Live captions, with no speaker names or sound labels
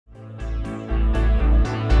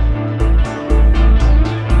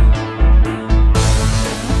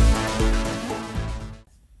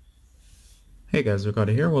Hey guys,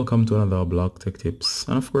 Ricardo here. Welcome to another blog tech tips.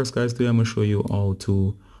 And of course guys, today I'm going to show you how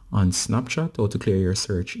to on Snapchat how to clear your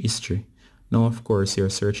search history. Now of course your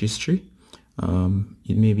search history,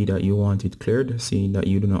 it may be that you want it cleared, seeing that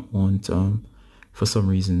you do not want for some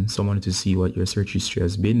reason someone to see what your search history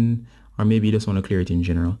has been, or maybe you just want to clear it in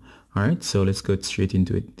general. Alright, so let's get straight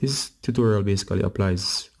into it. This tutorial basically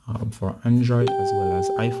applies for Android as well as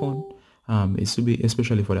iPhone. It should be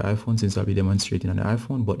especially for the iPhone, since I'll be demonstrating on the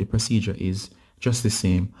iPhone, but the procedure is just the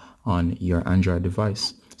same on your Android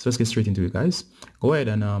device. So let's get straight into it, guys. Go ahead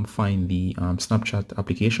and find the Snapchat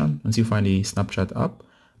application. Once you find the Snapchat app,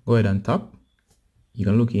 go ahead and tap. You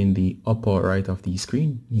can look in the upper right of the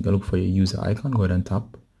screen. You can look for your user icon. Go ahead and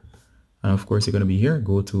tap. And of course, you're going to be here.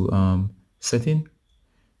 Go to setting.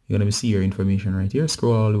 You're going to see your information right here.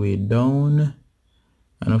 Scroll all the way down.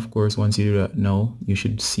 And of course, once you do that now, you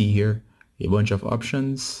should see here a bunch of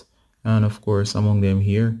options, and of course among them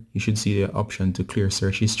here you should see the option to clear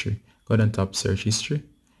search history. Go ahead and tap search history,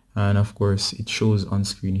 and of course it shows on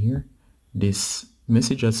screen here this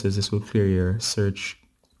message that says this will clear your search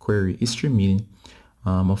query history, meaning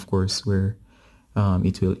of course where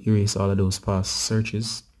it will erase all of those past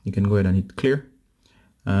searches. You can go ahead and hit clear,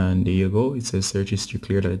 and there you go. It says search history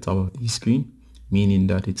cleared at the top of the screen, meaning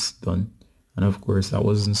that it's done. And of course that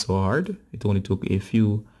wasn't so hard. It only took a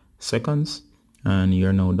few seconds and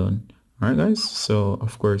you're now done. Alright guys, so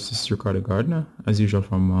of course this is Ricardo Gardner as usual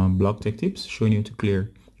from Blog Tech Tips, showing you to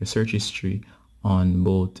clear your search history on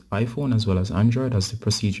both iPhone as well as Android, as the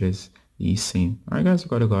procedure is the same. Alright guys,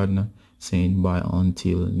 Ricardo Gardner saying bye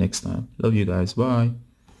until next time. Love you guys, bye.